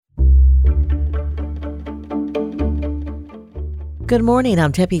Good morning,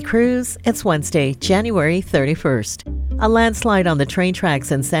 I'm Debbie Cruz. It's Wednesday, January 31st. A landslide on the train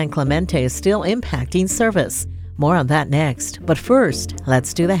tracks in San Clemente is still impacting service. More on that next. But first,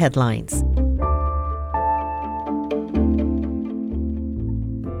 let's do the headlines.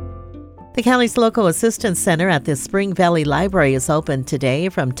 The county's local assistance center at the Spring Valley Library is open today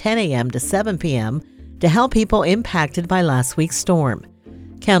from 10 a.m. to 7 p.m. to help people impacted by last week's storm.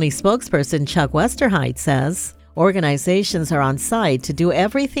 County spokesperson Chuck Westerheit says organizations are on site to do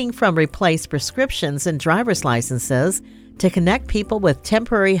everything from replace prescriptions and driver's licenses to connect people with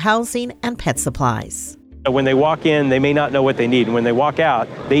temporary housing and pet supplies. When they walk in, they may not know what they need. And when they walk out,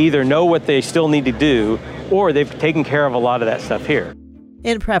 they either know what they still need to do or they've taken care of a lot of that stuff here.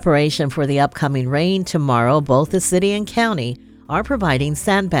 In preparation for the upcoming rain tomorrow, both the city and county are providing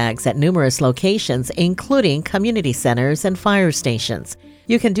sandbags at numerous locations, including community centers and fire stations.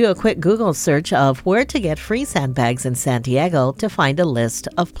 You can do a quick Google search of where to get free sandbags in San Diego to find a list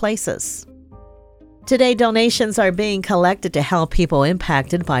of places. Today, donations are being collected to help people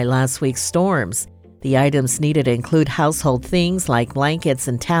impacted by last week's storms. The items needed include household things like blankets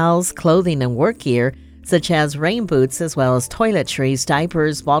and towels, clothing and work gear, such as rain boots, as well as toiletries,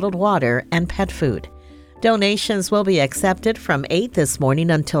 diapers, bottled water, and pet food. Donations will be accepted from 8 this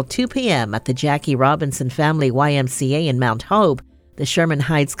morning until 2 p.m. at the Jackie Robinson Family YMCA in Mount Hope, the Sherman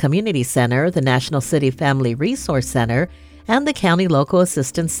Heights Community Center, the National City Family Resource Center, and the County Local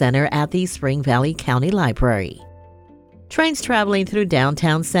Assistance Center at the Spring Valley County Library. Trains traveling through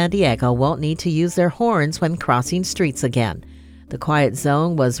downtown San Diego won't need to use their horns when crossing streets again. The quiet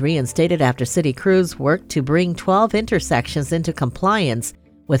zone was reinstated after city crews worked to bring 12 intersections into compliance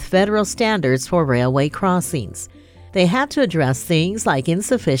with federal standards for railway crossings. They had to address things like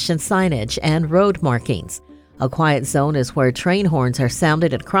insufficient signage and road markings. A quiet zone is where train horns are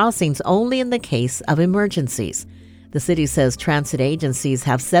sounded at crossings only in the case of emergencies. The city says transit agencies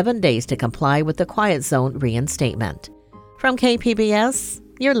have 7 days to comply with the quiet zone reinstatement. From KPBS,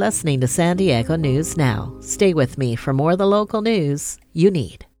 you're listening to San Diego News Now. Stay with me for more of the local news you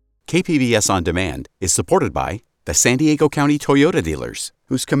need. KPBS On Demand is supported by the San Diego County Toyota dealers,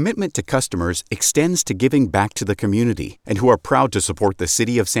 whose commitment to customers extends to giving back to the community and who are proud to support the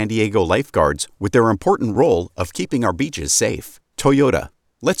City of San Diego lifeguards with their important role of keeping our beaches safe. Toyota,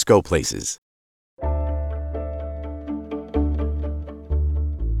 let's go places.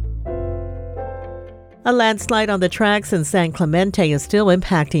 A landslide on the tracks in San Clemente is still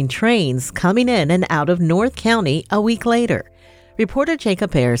impacting trains coming in and out of North County a week later. Reporter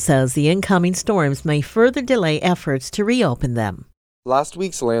Jacob Ayers says the incoming storms may further delay efforts to reopen them. Last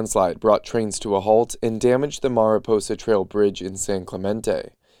week's landslide brought trains to a halt and damaged the Mariposa Trail Bridge in San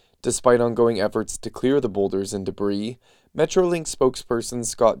Clemente. Despite ongoing efforts to clear the boulders and debris, Metrolink spokesperson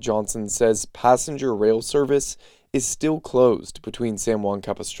Scott Johnson says passenger rail service is still closed between San Juan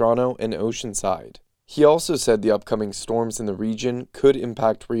Capistrano and Oceanside. He also said the upcoming storms in the region could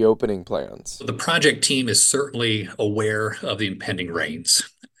impact reopening plans. The project team is certainly aware of the impending rains.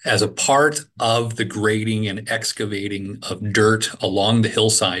 As a part of the grading and excavating of dirt along the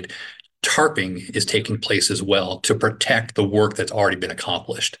hillside, tarping is taking place as well to protect the work that's already been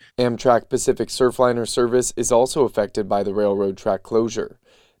accomplished. Amtrak Pacific Surfliner service is also affected by the railroad track closure.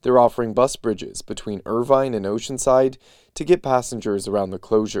 They're offering bus bridges between Irvine and Oceanside to get passengers around the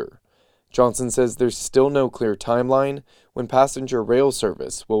closure. Johnson says there's still no clear timeline when passenger rail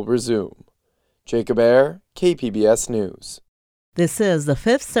service will resume. Jacob Ayers, KPBS News. This is the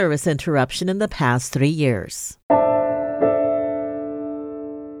fifth service interruption in the past 3 years.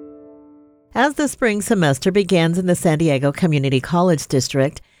 As the spring semester begins in the San Diego Community College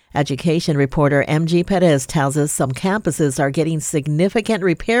District, education reporter MG Perez tells us some campuses are getting significant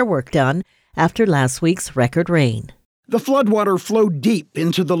repair work done after last week's record rain. The floodwater flowed deep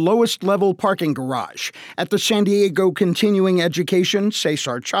into the lowest-level parking garage at the San Diego Continuing Education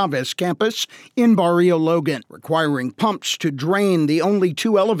Cesar Chavez campus in Barrio Logan, requiring pumps to drain the only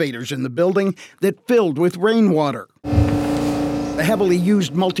 2 elevators in the building that filled with rainwater. The heavily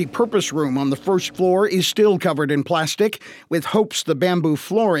used multi-purpose room on the first floor is still covered in plastic, with hopes the bamboo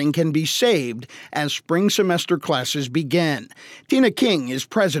flooring can be saved as spring semester classes begin. Tina King is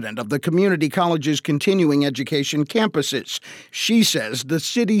president of the community college's continuing education campuses. She says the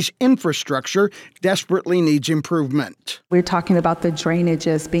city's infrastructure desperately needs improvement. We're talking about the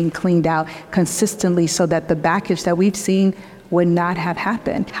drainages being cleaned out consistently so that the backage that we've seen would not have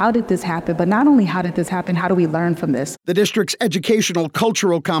happened. How did this happen? But not only how did this happen, how do we learn from this? The district's educational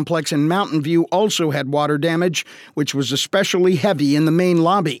cultural complex in Mountain View also had water damage, which was especially heavy in the main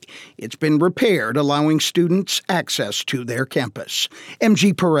lobby. It's been repaired, allowing students access to their campus.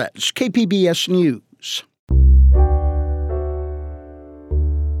 MG Perez, KPBS News.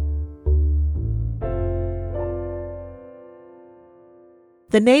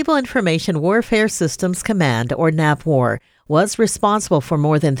 The Naval Information Warfare Systems Command, or NAVWAR, was responsible for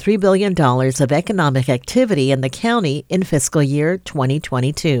more than $3 billion of economic activity in the county in fiscal year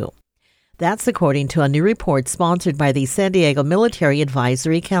 2022. That's according to a new report sponsored by the San Diego Military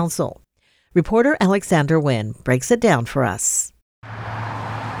Advisory Council. Reporter Alexander Nguyen breaks it down for us.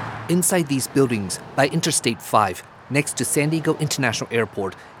 Inside these buildings, by Interstate 5, next to San Diego International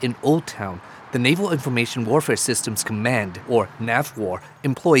Airport in Old Town, the Naval Information Warfare Systems Command, or NAVWAR,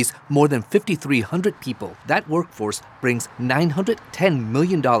 employs more than 5,300 people. That workforce brings $910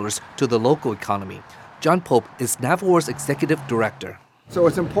 million to the local economy. John Pope is NAVWAR's executive director. So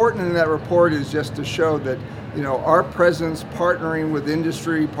what's important in that report is just to show that, our presence, partnering with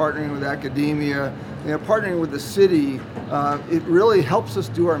industry, partnering with academia, partnering with the city, it really helps us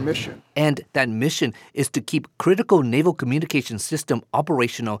do our mission. And that mission is to keep critical naval communication system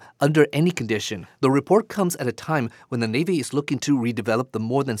operational under any condition. The report comes at a time when the Navy is looking to redevelop the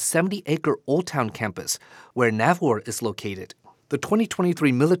more than 70-acre Old Town campus, where NAVWAR is located. The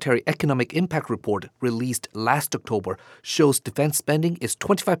 2023 Military Economic Impact Report, released last October, shows defense spending is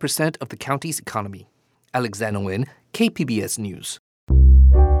 25% of the county's economy. Alexander Nguyen, KPBS News.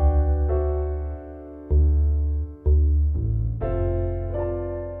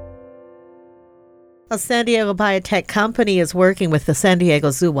 A San Diego biotech company is working with the San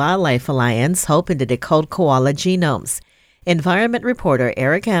Diego Zoo Wildlife Alliance, hoping to decode koala genomes. Environment reporter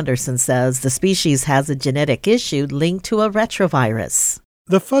Eric Anderson says the species has a genetic issue linked to a retrovirus.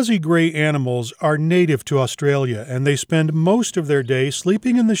 The fuzzy gray animals are native to Australia, and they spend most of their day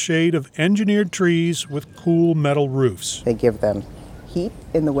sleeping in the shade of engineered trees with cool metal roofs. They give them heat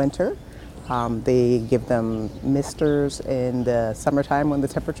in the winter. They give them misters in the summertime when the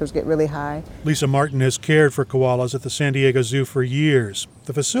temperatures get really high. Lisa Martin has cared for koalas at the San Diego Zoo for years.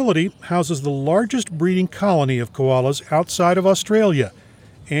 The facility houses the largest breeding colony of koalas outside of Australia,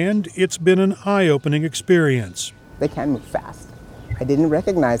 and it's been an eye-opening experience. They can move fast. I didn't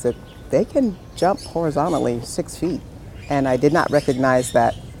recognize it. They can jump horizontally 6 feet, and I did not recognize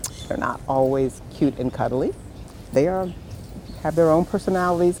that they're not always cute and cuddly. They have their own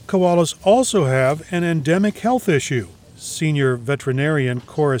personalities. Koalas also have an endemic health issue. Senior veterinarian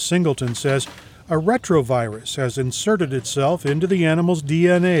Cora Singleton says a retrovirus has inserted itself into the animal's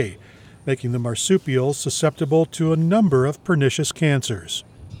DNA, making the marsupials susceptible to a number of pernicious cancers.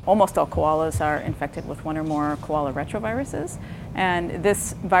 Almost all koalas are infected with one or more koala retroviruses, and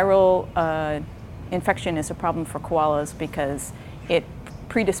this viral infection is a problem for koalas because it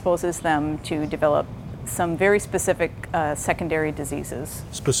predisposes them to develop some very specific secondary diseases.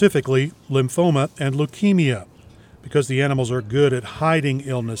 Specifically, lymphoma and leukemia. Because the animals are good at hiding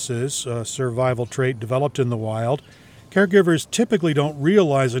illnesses, a survival trait developed in the wild, caregivers typically don't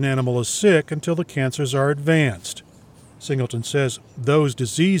realize an animal is sick until the cancers are advanced. Singleton says those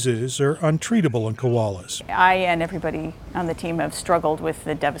diseases are untreatable in koalas. I and everybody on the team have struggled with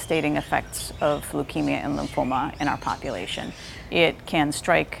the devastating effects of leukemia and lymphoma in our population. It can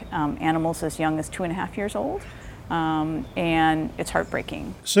strike animals as young as 2.5 years old, and it's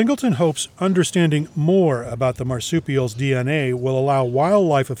heartbreaking. Singleton hopes understanding more about the marsupial's DNA will allow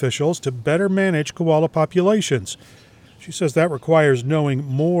wildlife officials to better manage koala populations. She says that requires knowing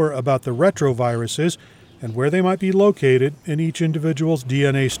more about the retroviruses and where they might be located in each individual's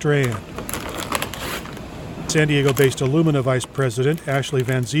DNA strand. San Diego-based Illumina Vice President Ashley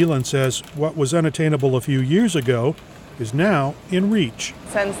Van Zeelen says what was unattainable a few years ago is now in reach.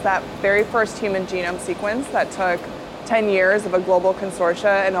 Since that very first human genome sequence that took 10 years of a global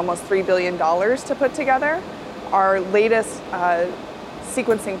consortia and almost $3 billion to put together, our latest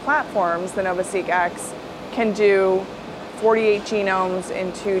sequencing platforms, the NovaSeq X, can do 48 genomes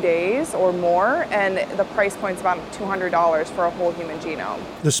in 2 days or more, and the price point's about $200 for a whole human genome.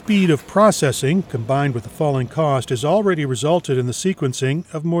 The speed of processing, combined with the falling cost, has already resulted in the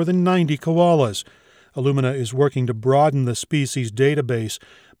sequencing of more than 90 koalas. Illumina is working to broaden the species database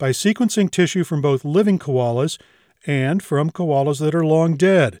by sequencing tissue from both living koalas and from koalas that are long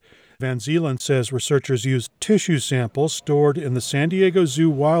dead. Van Zeelen says researchers use tissue samples stored in the San Diego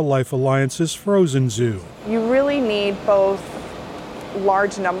Zoo Wildlife Alliance's frozen zoo. You really need both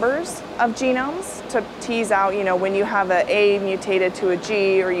large numbers of genomes to tease out, when you have an A mutated to a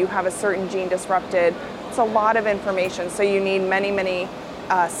G or you have a certain gene disrupted. It's a lot of information, so you need many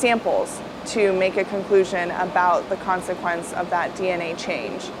samples to make a conclusion about the consequence of that DNA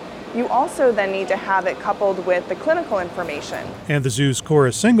change. You also then need to have it coupled with the clinical information. And the zoo's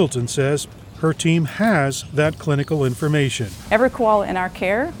Cora Singleton says her team has that clinical information. Every koala in our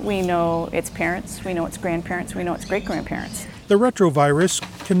care, we know its parents, we know its grandparents, we know its great-grandparents. The retrovirus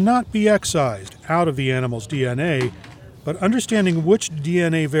cannot be excised out of the animal's DNA, But understanding which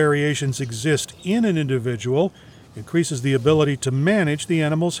DNA variations exist in an individual increases the ability to manage the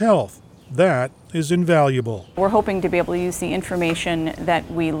animal's health. That is invaluable. We're hoping to be able to use the information that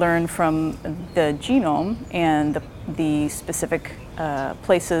we learn from the genome and the specific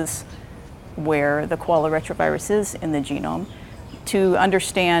places where the koala retrovirus is in the genome to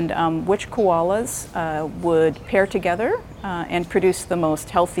understand which koalas would pair together and produce the most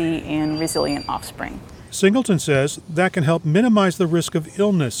healthy and resilient offspring. Singleton says that can help minimize the risk of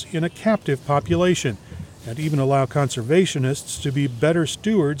illness in a captive population and even allow conservationists to be better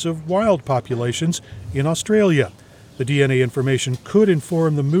stewards of wild populations in Australia. The DNA information could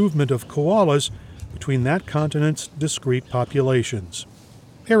inform the movement of koalas between that continent's discrete populations.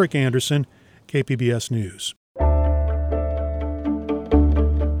 Eric Anderson, KPBS News.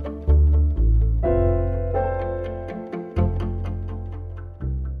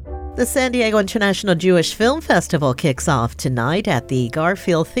 The San Diego International Jewish Film Festival kicks off tonight at the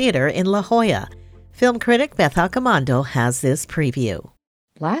Garfield Theater in La Jolla. Film critic Beth Accomando has this preview.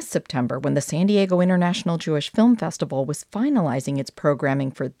 Last September, when the San Diego International Jewish Film Festival was finalizing its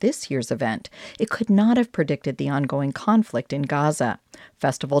programming for this year's event, it could not have predicted the ongoing conflict in Gaza.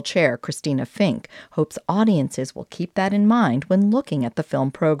 Festival chair Christina Fink hopes audiences will keep that in mind when looking at the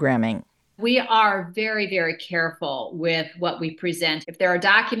film programming. We are very, very careful with what we present. If there are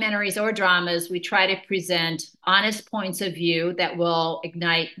documentaries or dramas, we try to present honest points of view that will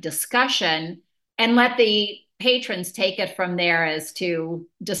ignite discussion and let the patrons take it from there as to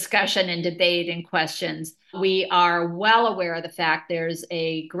discussion and debate and questions. We are well aware of the fact there's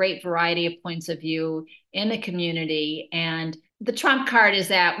a great variety of points of view in the community. And the trump card is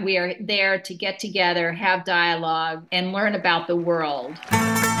that we are there to get together, have dialogue, and learn about the world.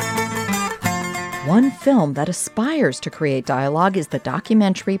 One film that aspires to create dialogue is the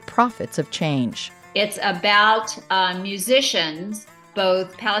documentary Prophets of Change. It's about musicians,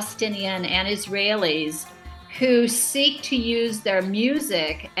 both Palestinian and Israelis, who seek to use their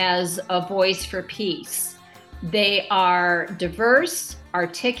music as a voice for peace. They are diverse,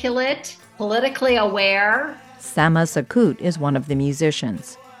 articulate, politically aware. Sama Zakut is one of the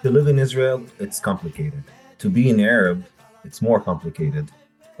musicians. To live in Israel, it's complicated. To be an Arab, it's more complicated.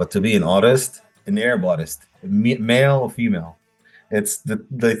 But to be an artist, an Arab artist, male or female, it's the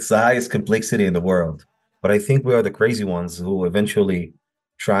highest complexity in the world. But I think we are the crazy ones who eventually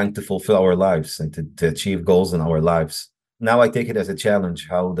trying to fulfill our lives and to achieve goals in our lives. Now I take it as a challenge,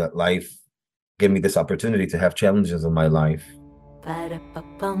 how that life gave me this opportunity to have challenges in my life.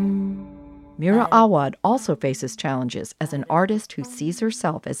 Mira Awad also faces challenges as an artist who sees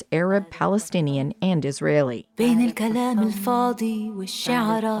herself as Arab, Palestinian, and Israeli. I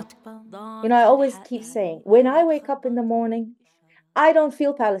always keep saying, when I wake up in the morning, I don't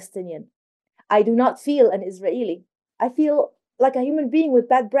feel Palestinian. I do not feel an Israeli. I feel like a human being with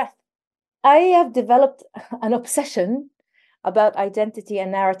bad breath. I have developed an obsession about identity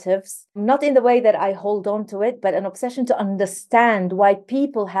and narratives, not in the way that I hold on to it, but an obsession to understand why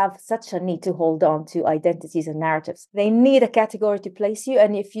people have such a need to hold on to identities and narratives. They need a category to place you,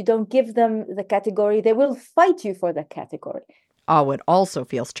 and if you don't give them the category, they will fight you for that category. Awad also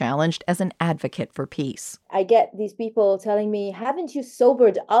feels challenged as an advocate for peace. I get these people telling me, haven't you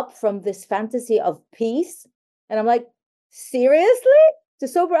sobered up from this fantasy of peace? And I'm like, seriously? To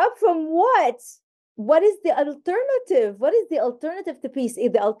sober up from what? What is the alternative? What is the alternative to peace?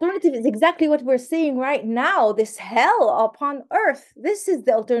 The alternative is exactly what we're seeing right now, this hell upon earth. This is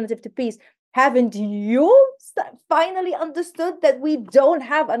the alternative to peace. Haven't you finally understood that we don't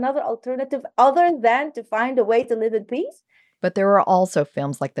have another alternative other than to find a way to live in peace? But there are also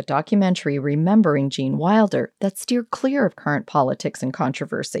films like the documentary Remembering Gene Wilder that steer clear of current politics and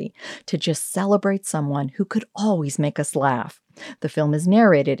controversy to just celebrate someone who could always make us laugh. The film is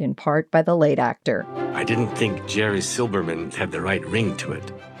narrated in part by the late actor. I didn't think Jerry Silberman had the right ring to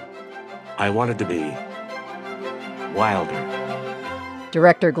it. I wanted to be Wilder.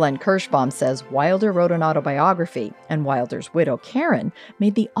 Director Glenn Kirschbaum says Wilder wrote an autobiography, and Wilder's widow, Karen,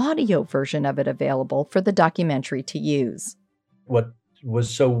 made the audio version of it available for the documentary to use. What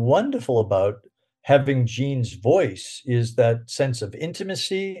was so wonderful about having Gene's voice is that sense of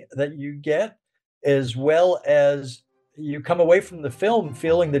intimacy that you get, as well as you come away from the film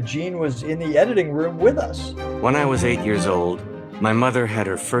feeling that Gene was in the editing room with us. When I was 8 years old, my mother had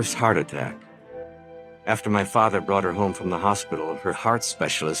her first heart attack. After my father brought her home from the hospital, her heart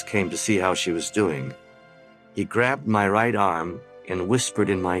specialist came to see how she was doing. He grabbed my right arm and whispered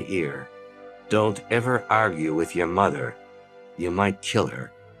in my ear, "Don't ever argue with your mother. You might kill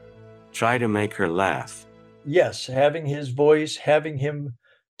her. Try to make her laugh." Yes, having his voice, having him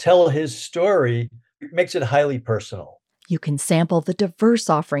tell his story, makes it highly personal. You can sample the diverse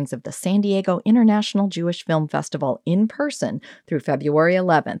offerings of the San Diego International Jewish Film Festival in person through February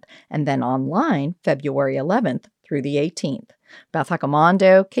 11th, and then online February 11th through the 18th. Beth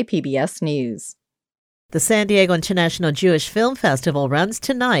Accomando, KPBS News. The San Diego International Jewish Film Festival runs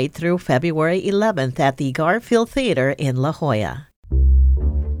tonight through February 11th at the Garfield Theater in La Jolla.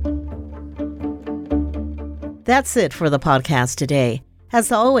 That's it for the podcast today.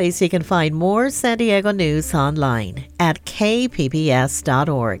 As always, you can find more San Diego news online at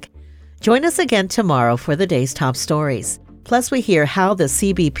kpbs.org. Join us again tomorrow for the day's top stories. Plus, we hear how the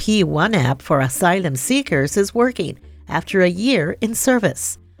CBP One app for asylum seekers is working after a year in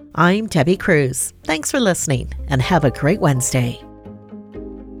service. I'm Debbie Cruz. Thanks for listening and have a great Wednesday.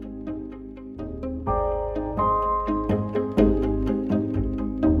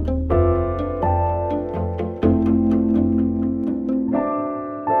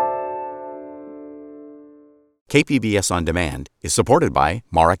 KPBS On Demand is supported by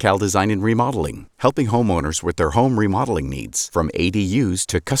Marrokal Design and Remodeling, helping homeowners with their home remodeling needs. From ADUs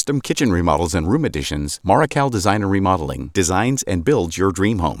to custom kitchen remodels and room additions, Marrokal Design and Remodeling designs and builds your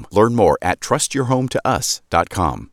dream home. Learn more at trustyourhometous.com.